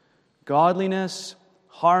 Godliness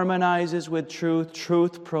harmonizes with truth.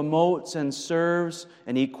 Truth promotes and serves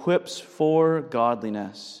and equips for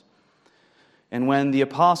godliness. And when the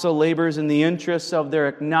apostle labors in the interests of their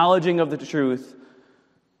acknowledging of the truth,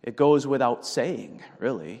 it goes without saying,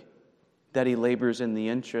 really, that he labors in the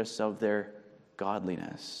interests of their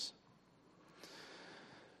godliness.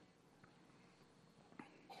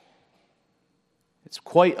 It's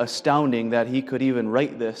quite astounding that he could even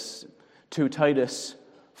write this to Titus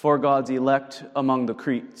for God's elect among the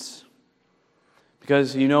Cretes.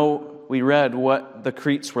 Because, we read what the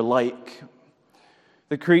Cretes were like.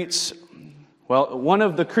 The Cretes, one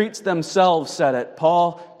of the Cretes themselves said it.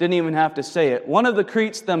 Paul didn't even have to say it. One of the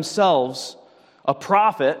Cretes themselves, a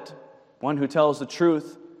prophet, one who tells the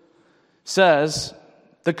truth, says,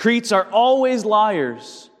 the Cretes are always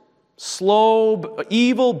liars, slow,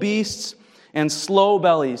 evil beasts, and slow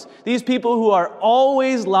bellies. These people who are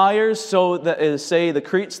always liars, so that say the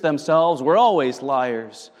Cretes themselves were always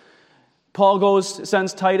liars. Paul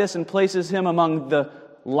sends Titus and places him among the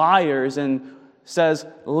liars and says,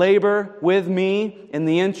 labor with me in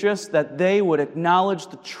the interest that they would acknowledge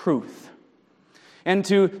the truth. And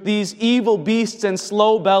to these evil beasts and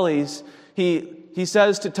slow bellies, he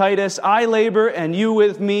says to Titus, I labor and you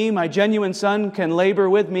with me, my genuine son can labor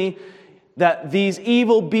with me, that these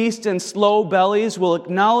evil beasts and slow bellies will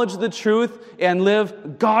acknowledge the truth and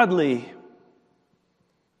live godly.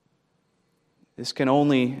 This can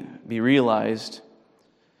only be realized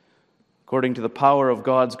according to the power of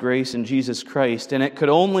God's grace in Jesus Christ, and it could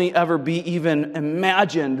only ever be even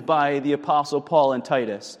imagined by the Apostle Paul and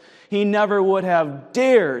Titus. He never would have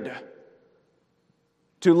dared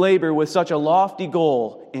to labor with such a lofty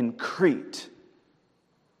goal in Crete,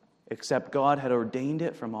 except God had ordained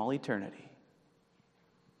it from all eternity.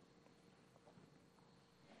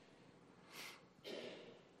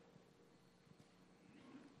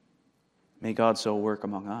 May God so work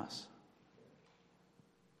among us.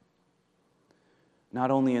 Not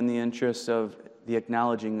only in the interest of the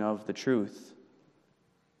acknowledging of the truth,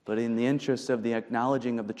 but in the interest of the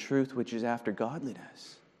acknowledging of the truth which is after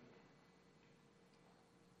godliness.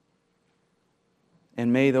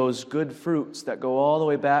 And may those good fruits that go all the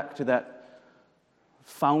way back to that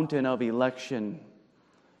fountain of election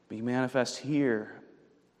be manifest here,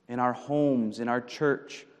 in our homes, in our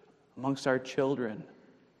church, amongst our children.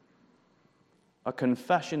 A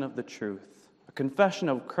confession of the truth, a confession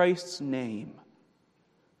of Christ's name,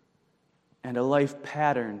 and a life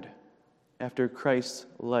patterned after Christ's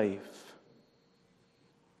life.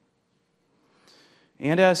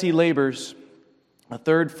 And as he labors, a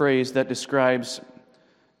third phrase that describes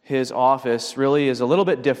his office really is a little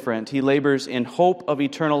bit different. He labors in hope of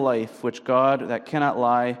eternal life, which God, that cannot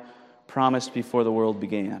lie, promised before the world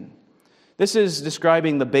began. This is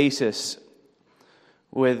describing the basis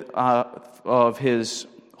of his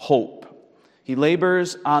hope. He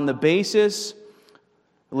labors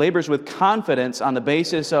with confidence on the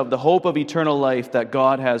basis of the hope of eternal life that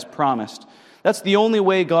God has promised. That's the only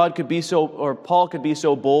way Paul could be so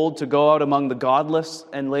bold to go out among the godless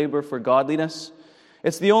and labor for godliness.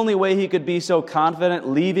 It's the only way he could be so confident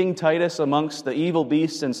leaving Titus amongst the evil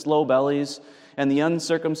beasts and slow bellies and the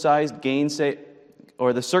uncircumcised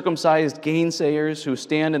the circumcised gainsayers who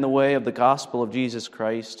stand in the way of the gospel of Jesus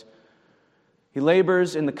Christ. He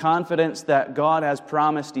labors in the confidence that God has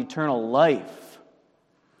promised eternal life.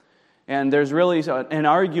 And there's really an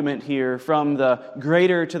argument here from the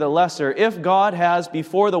greater to the lesser. If God has,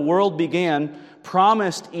 before the world began,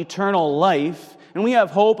 promised eternal life, and we have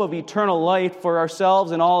hope of eternal life for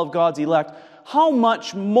ourselves and all of God's elect, how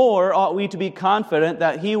much more ought we to be confident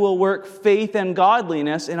that He will work faith and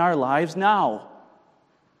godliness in our lives now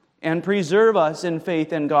and preserve us in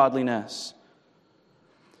faith and godliness?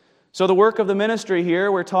 So the work of the ministry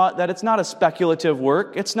here, we're taught that it's not a speculative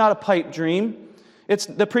work. It's not a pipe dream.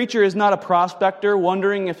 The preacher is not a prospector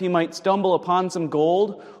wondering if he might stumble upon some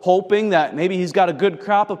gold, hoping that maybe he's got a good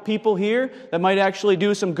crop of people here that might actually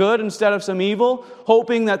do some good instead of some evil,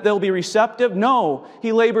 hoping that they'll be receptive. No,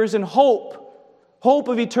 he labors in hope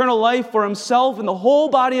of eternal life for himself and the whole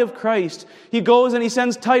body of Christ. He goes and he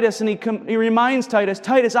sends Titus and he reminds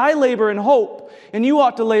Titus, I labor in hope, and you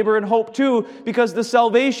ought to labor in hope too, because the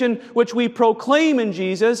salvation which we proclaim in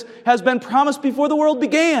Jesus has been promised before the world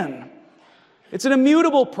began. It's an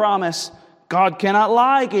immutable promise. God cannot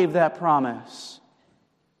lie, gave that promise.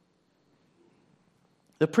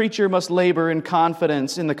 The preacher must labor in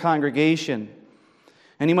confidence in the congregation.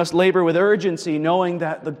 And he must labor with urgency, knowing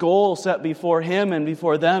that the goal set before him and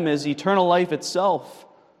before them is eternal life itself.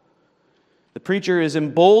 The preacher is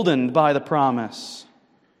emboldened by the promise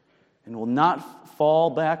and will not fall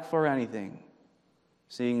back for anything,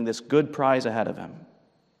 seeing this good prize ahead of him.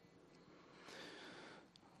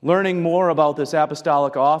 Learning more about this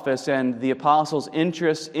apostolic office and the apostles'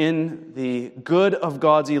 interest in the good of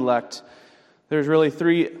God's elect, there's really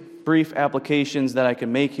three brief applications that I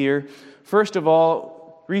can make here. First of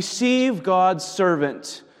all, receive God's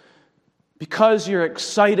servant because you're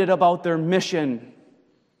excited about their mission.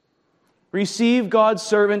 Receive God's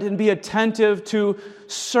servant and be attentive to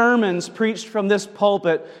sermons preached from this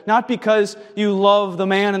pulpit, not because you love the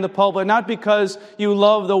man in the pulpit, not because you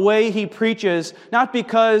love the way he preaches, not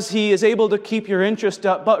because he is able to keep your interest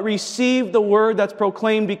up, but receive the word that's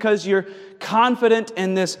proclaimed because you're confident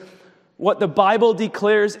in this, what the Bible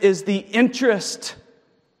declares is the interest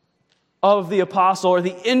of the apostle or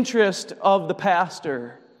the interest of the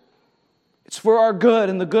pastor. It's for our good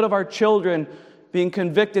and the good of our children, being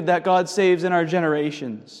convicted that God saves in our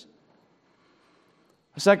generations.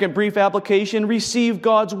 A second brief application, receive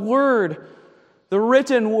God's word, the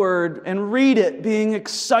written word, and read it, being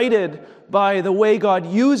excited by the way God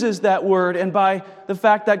uses that word and by the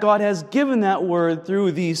fact that God has given that word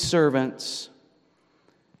through these servants.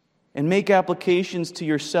 And make applications to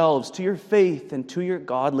yourselves, to your faith, and to your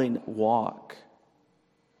godly walk.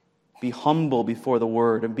 Be humble before the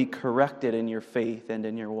word and be corrected in your faith and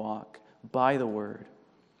in your walk by the word.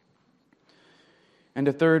 And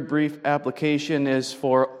a third brief application is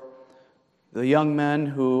for the young men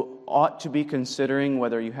who ought to be considering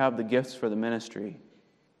whether you have the gifts for the ministry.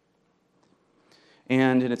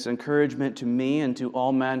 And it's encouragement to me and to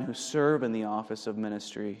all men who serve in the office of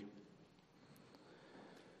ministry.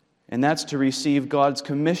 And that's to receive God's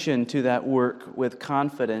commission to that work with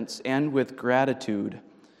confidence and with gratitude,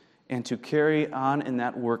 and to carry on in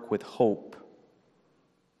that work with hope.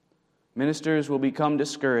 Ministers will become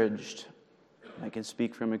discouraged, I can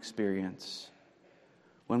speak from experience,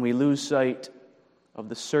 when we lose sight of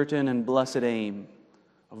the certain and blessed aim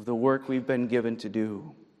of the work we've been given to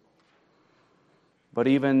do. But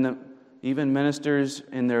even ministers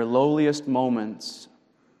in their lowliest moments,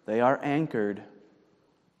 they are anchored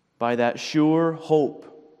by that sure hope,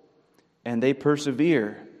 and they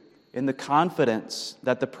persevere in the confidence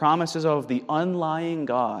that the promises of the unlying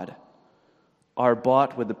God are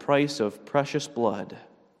bought with the price of precious blood.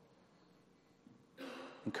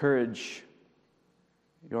 Encourage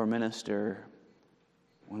your minister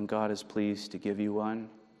when God is pleased to give you one.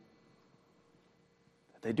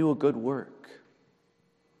 They do a good work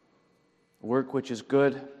which is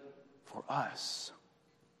good for us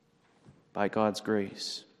by God's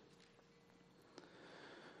grace.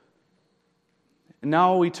 And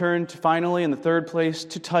now we turn to, finally, in the third place,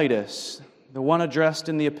 to Titus, the one addressed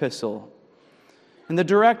in the epistle. And the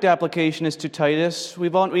direct application is to Titus. We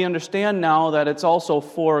understand now that it's also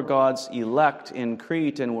for God's elect in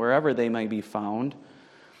Crete and wherever they may be found.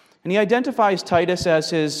 And he identifies Titus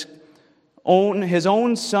as his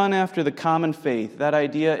own son after the common faith. That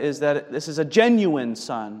idea is that this is a genuine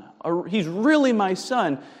son. He's really my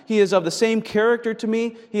son. He is of the same character to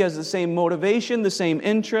me. He has the same motivation, the same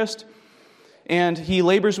interest. And he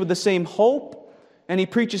labors with the same hope. And he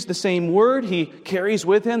preaches the same word. He carries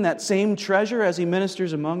with him that same treasure as he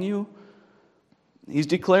ministers among you. He's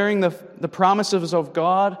declaring the promises of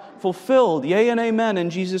God fulfilled, yea and amen, in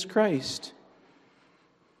Jesus Christ.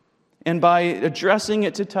 And by addressing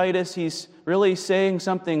it to Titus, he's really saying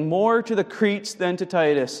something more to the Cretes than to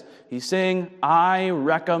Titus. He's saying, I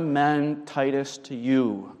recommend Titus to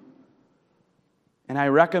you. And I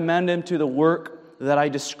recommend him to the work that I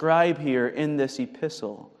describe here in this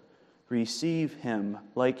epistle. Receive him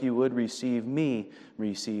like you would receive me,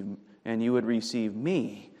 and you would receive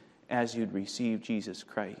me as you'd receive Jesus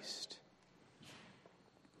Christ.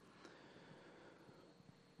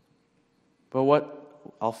 But what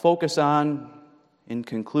I'll focus on in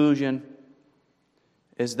conclusion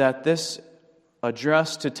is that this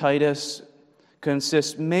address to Titus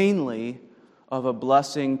consists mainly of a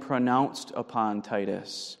blessing pronounced upon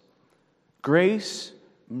Titus. Grace,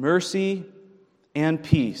 mercy, and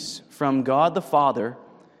peace from God the Father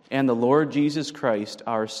and the Lord Jesus Christ,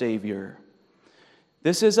 our Savior.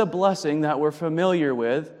 This is a blessing that we're familiar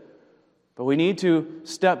with, but we need to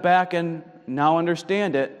step back and now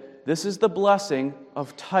understand it. This is the blessing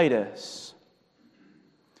of Titus.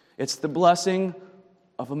 It's the blessing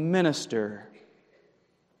of a minister.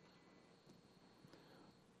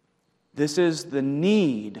 This is the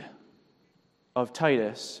need of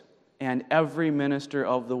Titus and every minister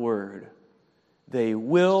of the Word. They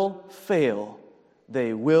will fail.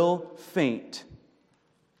 They will faint.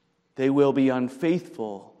 They will be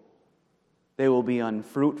unfaithful. They will be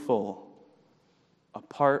unfruitful.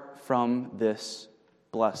 apart from this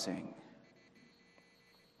blessing.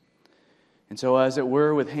 And so, as it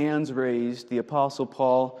were, with hands raised, the Apostle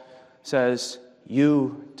Paul says,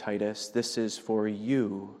 "You, Titus, this is for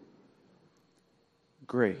you,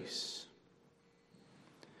 grace.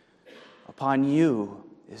 Upon you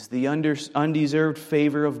is the undeserved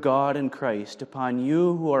favor of God in Christ, upon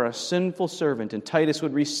you who are a sinful servant." And Titus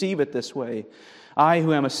would receive it this way: "I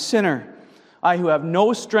who am a sinner, I who have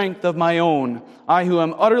no strength of my own, I who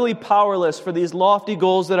am utterly powerless for these lofty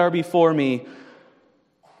goals that are before me,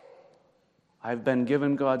 I've been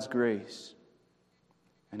given God's grace,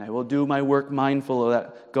 and I will do my work mindful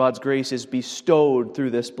that God's grace is bestowed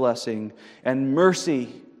through this blessing. And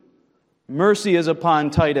mercy is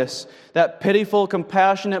upon Titus, that pitiful,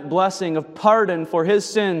 compassionate blessing of pardon for his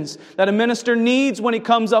sins that a minister needs when he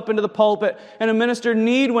comes up into the pulpit, and a minister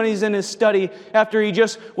needs when he's in his study after he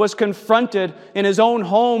just was confronted in his own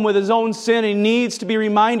home with his own sin. He needs to be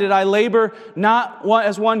reminded, I labor not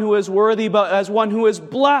as one who is worthy, but as one who is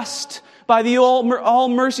blessed by the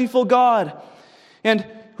all-merciful God, and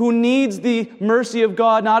who needs the mercy of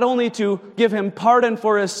God not only to give him pardon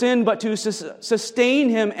for his sin, but to sustain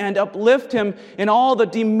him and uplift him in all the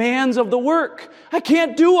demands of the work. I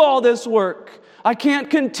can't do all this work. I can't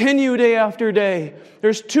continue day after day.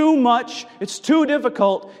 There's too much. It's too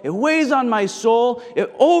difficult. It weighs on my soul.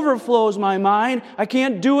 It overflows my mind. I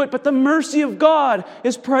can't do it, but the mercy of God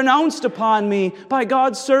is pronounced upon me by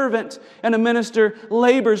God's servant. And a minister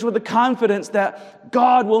labors with the confidence that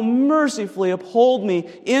God will mercifully uphold me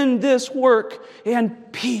in this work,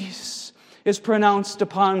 and peace is pronounced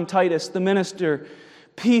upon Titus, the minister.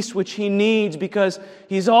 Peace which he needs because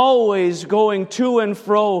he's always going to and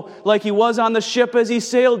fro like he was on the ship as he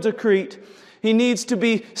sailed to Crete. He needs to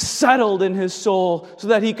be settled in his soul so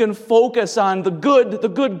that he can focus on the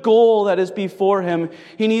good goal that is before him.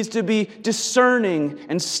 He needs to be discerning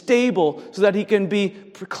and stable so that he can be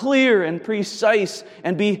clear and precise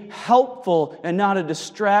and be helpful and not a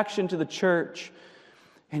distraction to the church.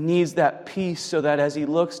 He needs that peace so that as he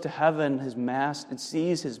looks to heaven and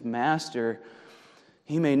sees his master,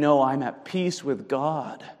 he may know, I'm at peace with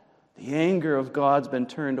God. The anger of God's been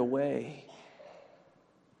turned away.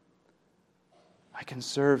 I can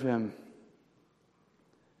serve him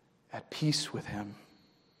at peace with him.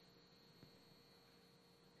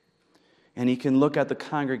 And he can look at the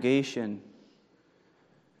congregation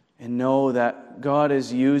and know that God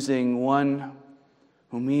is using one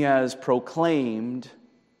whom he has proclaimed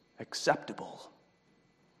acceptable.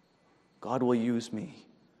 God will use me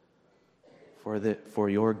for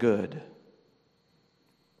your good.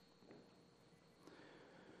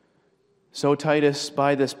 So Titus,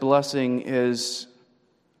 by this blessing, is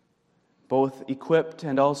both equipped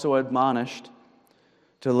and also admonished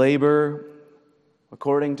to labor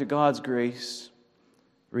according to God's grace,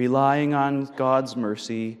 relying on God's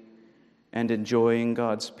mercy, and enjoying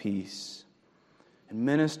God's peace. And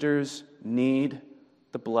ministers need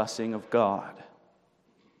the blessing of God.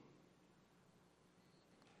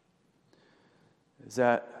 Is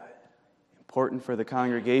that important for the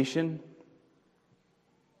congregation?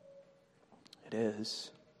 It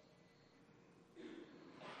is.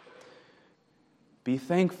 Be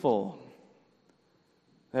thankful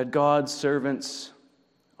that God's servants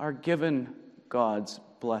are given God's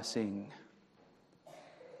blessing.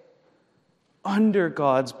 Under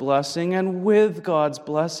God's blessing and with God's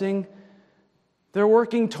blessing, they're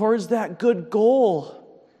working towards that good goal.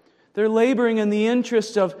 They're laboring in the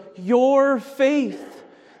interest of your faith.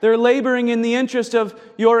 They're laboring in the interest of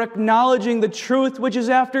your acknowledging the truth which is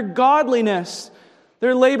after godliness.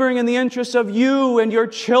 They're laboring in the interest of you and your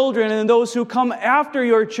children and those who come after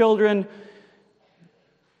your children.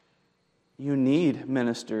 You need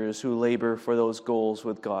ministers who labor for those goals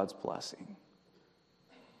with God's blessing.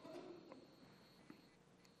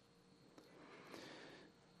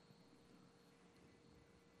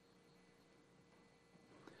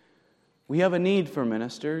 We have a need for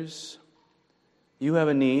ministers. You have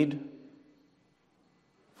a need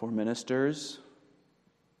for ministers.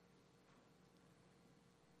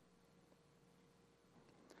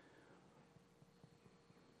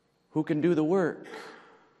 Who can do the work?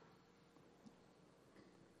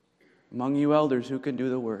 Among you elders, who can do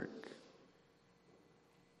the work?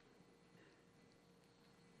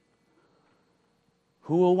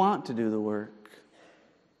 Who will want to do the work?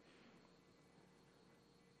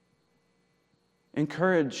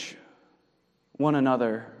 Encourage one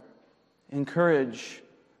another. Encourage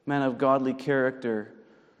men of godly character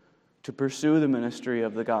to pursue the ministry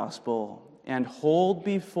of the gospel and hold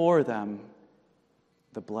before them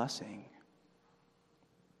the blessing.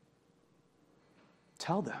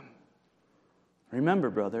 Tell them, Remember,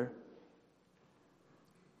 brother,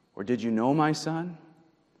 or did you know, my son,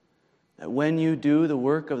 that when you do the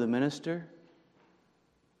work of the minister,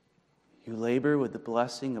 you labor with the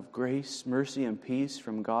blessing of grace, mercy, and peace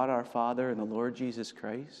from God our Father and the Lord Jesus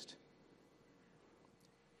Christ?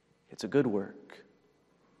 It's a good work.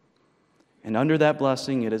 And under that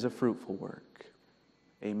blessing, it is a fruitful work.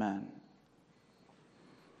 Amen.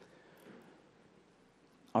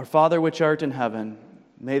 Our Father which art in heaven,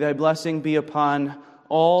 may thy blessing be upon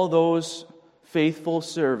all those faithful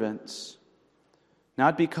servants,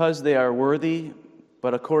 not because they are worthy,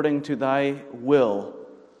 but according to thy will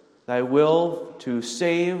to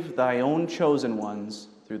save thy own chosen ones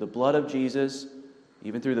through the blood of Jesus,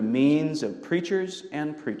 even through the means of preachers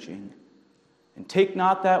and preaching. And take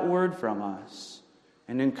not that word from us,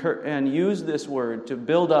 and use this word to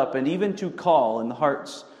build up and even to call in the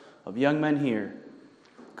hearts of young men here.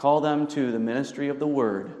 Call them to the ministry of the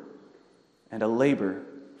word and a labor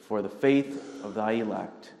for the faith of thy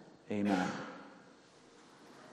elect. Amen.